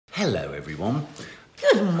Hello everyone.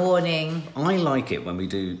 Good morning. I like it when we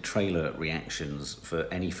do trailer reactions for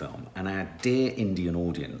any film and our dear Indian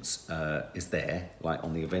audience is there, like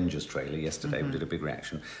on the Avengers trailer yesterday we did a big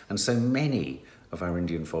reaction, and so many of our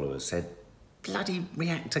Indian followers said, bloody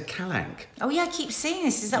react to Kalank. Oh yeah, I keep seeing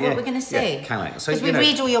this. Is that what we're going to see? Yeah, Kalank. So, because we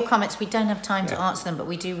read all your comments, we don't have time to answer them, but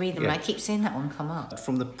we do read them, and I keep seeing that one come up.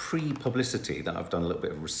 From the pre-publicity that I've done a little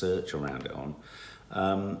bit of research around it on,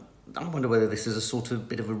 I wonder whether this is a sort of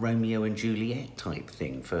bit of a Romeo and Juliet type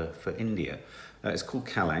thing for India. It's called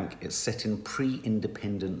Kalank. It's set in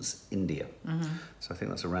pre-independence India. So I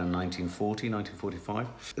think that's around 1940,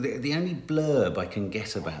 1945. The only blurb I can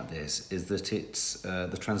get about this is that it's,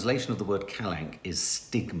 the translation of the word Kalank is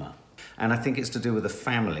stigma. And I think it's to do with a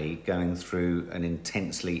family going through an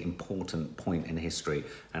intensely important point in history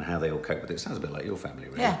and how they all cope with it. It sounds a bit like your family,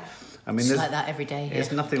 really. Yeah. I mean, it's like that every day.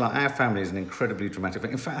 It's nothing like our family is an incredibly dramatic thing.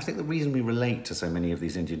 In fact, I think the reason we relate to so many of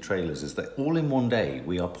these Indian trailers is that all in one day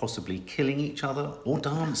we are possibly killing each other or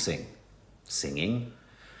dancing, singing,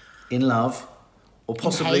 in love, or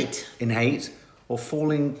possibly in hate or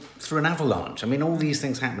falling through an avalanche. I mean, all these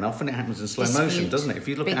things happen. Often it happens in slow motion, doesn't it? If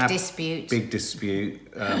you look at big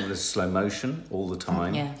dispute, there's slow motion all the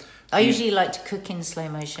time. Yeah. I usually like to cook in slow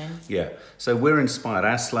motion. Yeah. So we're inspired.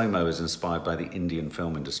 Our slow-mo is inspired by the Indian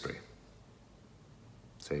film industry.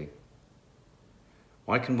 See?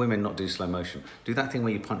 Why can women not do slow motion? Do that thing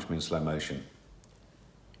where you punch me in slow motion.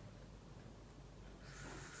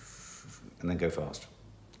 And then go fast.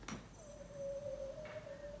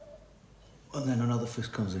 And then another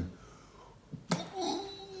fist comes in.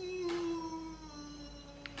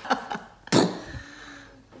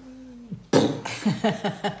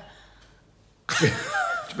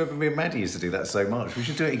 Do you remember me and Maddie used to do that so much? We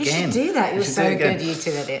should do it again. You should do that. You're so good, you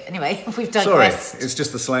two at it. Anyway, we've done Sorry, it's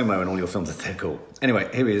just the slow-mo in all your films that they're cool. Anyway,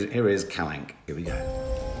 here is Kalank. Here we go.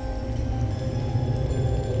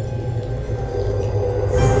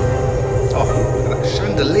 Oh, look at that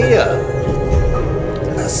chandelier.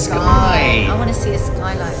 The sky. I want to see a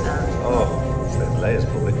sky like that. Oh, it's those layers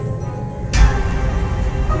probably.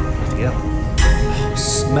 Yeah. Oh,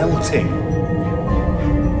 smelting.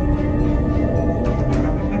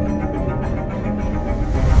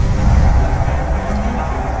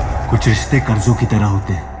 कुछ रिश्ते कर्जों की तरह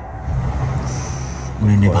होते हैं,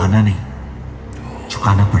 उन्हें निभाना नहीं,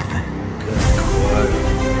 चुकाना पड़ता है।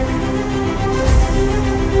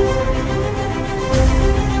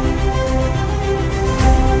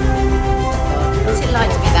 What's it like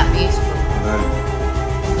to be that beautiful?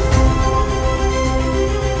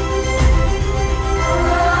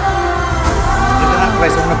 Look at that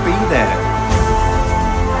place, I want to be there.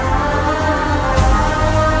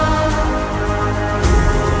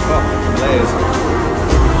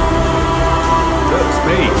 Look, it's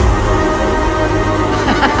me.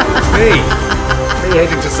 It's me. Me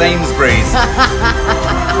heading to Sainsbury's.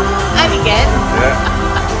 And again. Yeah.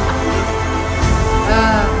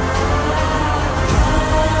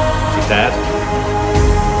 See Dad?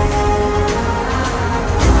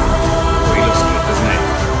 Oh, he looks good, doesn't he?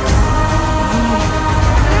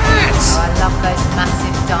 Oh, I love those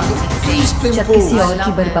massive dancing scenes. जब किसी और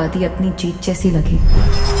की बर्बादी अपनी जीत जैसी लगे,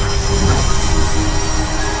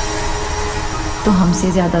 तो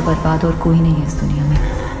हमसे ज्यादा बर्बाद और कोई नहीं है इस दुनिया में।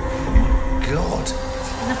 God.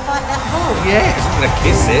 He's gonna fight that ball. Yeah, he's gonna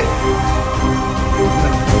kiss it.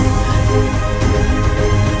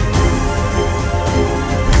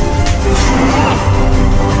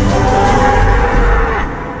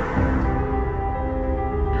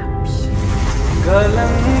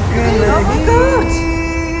 Oh my God!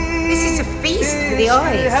 This is a feast for the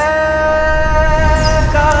eyes.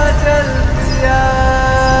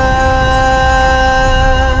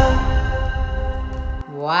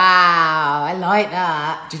 Wow, I like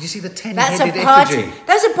that. Did you see the 10-headed effigy?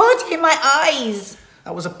 That's a party in my eyes.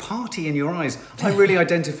 That was a party in your eyes. I really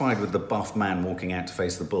identified with the buff man walking out to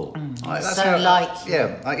face the bull. It's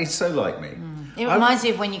so like me. It reminds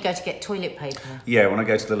me of when you go to get toilet paper. Yeah, when I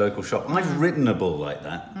go to the local shop. I've ridden a bull like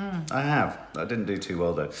that. I have. I didn't do too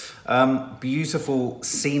well though. Beautiful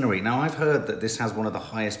scenery. Now I've heard that this has one of the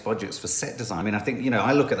highest budgets for set design. I mean, I think, you know,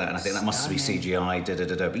 I look at that and I think that must be CGI,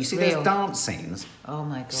 But you see those dance scenes. Oh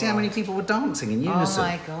my God. See how many people were dancing in unison. Oh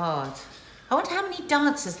my God. I wonder how many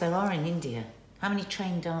dancers there are in India. How many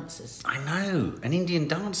trained dancers? I know, and Indian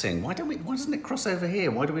dancing. Why doesn't it cross over here?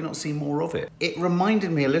 Why do we not see more of it? It reminded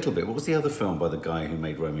me a little bit, what was the other film by the guy who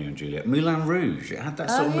made Romeo and Juliet? Moulin Rouge. It had that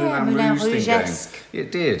sort of Moulin Rouge thing going.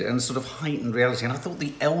 It did, and sort of heightened reality. And I thought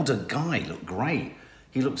the elder guy looked great.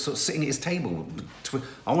 He looked sort of sitting at his table.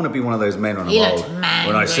 I want to be one of those men on a He bowl. looked mangry.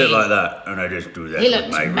 When I sit like that and I just do that. He looked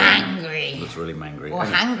mangry. He looks really mangry. Or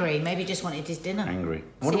hangry. Maybe just wanted his dinner. Angry.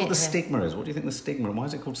 I wonder what the stigma is. What do you think the stigma? Why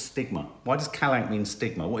is it called stigma? Why does Kalank mean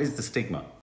stigma? What is the stigma?